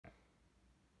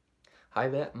Hi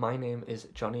there, my name is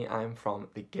Johnny. I'm from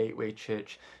the Gateway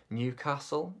Church,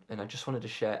 Newcastle, and I just wanted to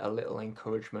share a little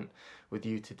encouragement with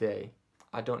you today.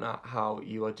 I don't know how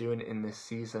you are doing in this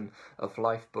season of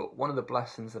life, but one of the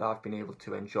blessings that I've been able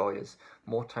to enjoy is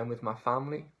more time with my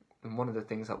family. And one of the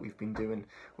things that we've been doing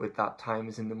with that time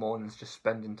is in the mornings just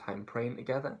spending time praying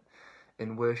together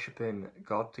and worshipping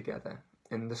God together.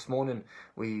 And this morning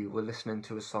we were listening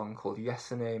to a song called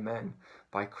Yes and Amen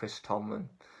by Chris Tomlin.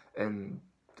 And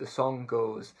the song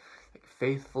goes,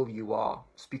 faithful you are.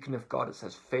 Speaking of God, it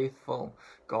says, faithful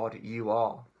God you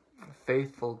are.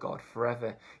 Faithful God,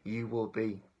 forever you will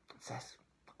be. It says,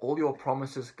 all your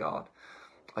promises, God,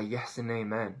 are yes and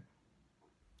amen.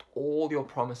 All your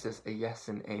promises are yes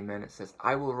and amen. It says,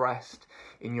 I will rest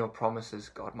in your promises,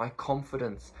 God. My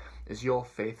confidence is your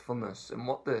faithfulness. And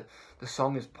what the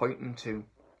song is pointing to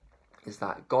is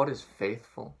that God is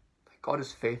faithful. God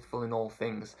is faithful in all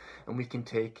things, and we can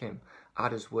take him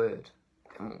at his word.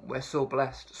 And we're so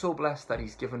blessed that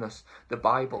he's given us the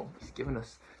Bible. He's given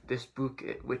us this book,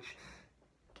 which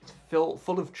is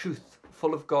full of truth,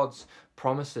 full of God's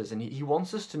promises. And he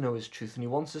wants us to know his truth, and he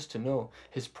wants us to know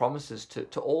his promises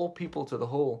to all people, to the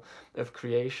whole of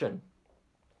creation.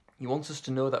 He wants us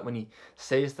to know that when he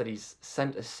says that he's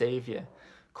sent a Saviour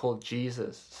called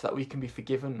Jesus, so that we can be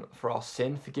forgiven for our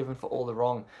sin, forgiven for all the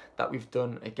wrong that we've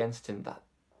done against him, that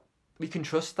we can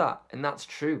trust that, and that's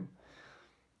true.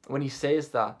 When he says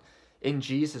that in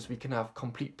Jesus we can have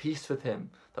complete peace with him,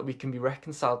 that we can be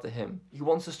reconciled to him, he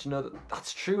wants us to know that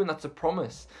that's true, and that's a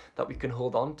promise that we can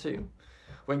hold on to.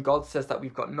 When God says that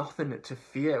we've got nothing to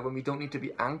fear, when we don't need to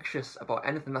be anxious about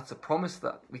anything, that's a promise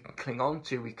that we can cling on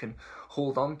to, we can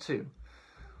hold on to.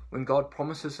 When God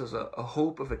promises us a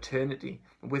hope of eternity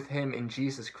with him in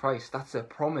Jesus Christ, that's a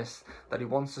promise that he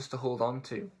wants us to hold on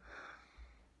to.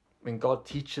 When God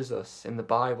teaches us in the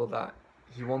Bible that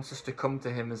he wants us to come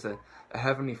to him as a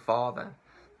heavenly Father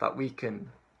that we can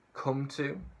come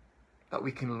to, that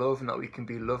we can love and that we can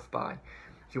be loved by,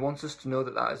 he wants us to know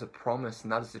that that is a promise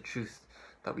and that is the truth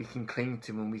that we can cling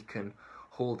to and we can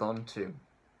hold on to.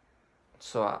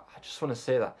 So I just want to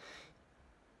say that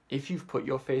if you've put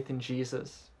your faith in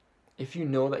Jesus, if you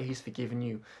know that he's forgiven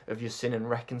you of your sin and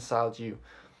reconciled you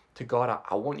to God,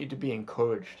 I want you to be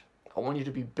encouraged. I want you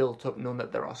to be built up, knowing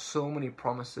that there are so many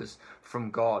promises from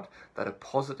God that are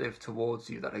positive towards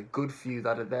you, that are good for you,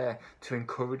 that are there to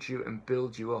encourage you and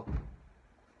build you up.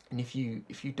 And if you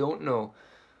don't know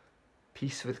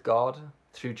peace with God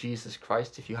through Jesus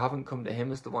Christ, if you haven't come to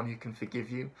him as the one who can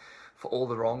forgive you for all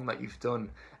the wrong that you've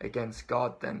done against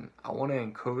God, then I want to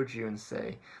encourage you and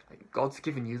say, God's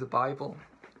given you the Bible.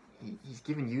 He's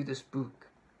given you this book.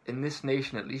 In this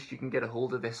nation, at least, you can get a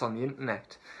hold of this on the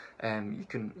internet. You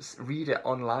can read it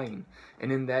online,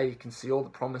 and in there you can see all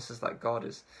the promises that God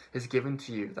has given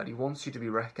to you, that he wants you to be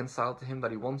reconciled to him,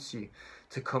 that he wants you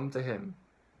to come to him.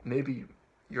 Maybe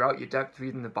you're out your depth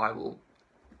reading the Bible.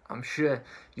 I'm sure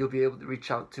you'll be able to reach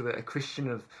out to a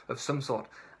Christian of some sort.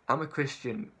 I'm a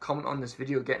Christian. Comment on this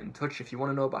video, get in touch if you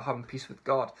want to know about having peace with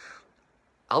God.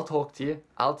 I'll talk to you,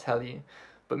 I'll tell you.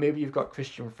 But maybe you've got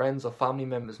Christian friends or family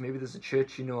members, maybe there's a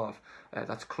church you know of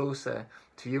that's closer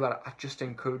to you. I just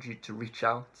encourage you to reach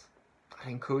out. I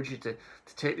encourage you to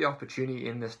take the opportunity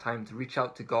in this time to reach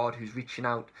out to God, who's reaching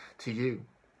out to you.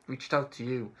 Reached out to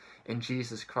you in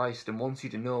Jesus Christ and wants you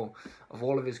to know of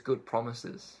all of his good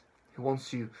promises. He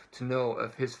wants you to know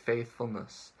of his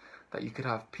faithfulness, that you could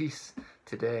have peace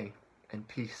today and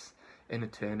peace in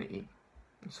eternity.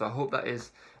 And so I hope that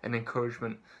is an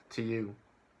encouragement to you.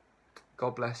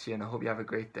 God bless you, and I hope you have a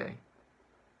great day.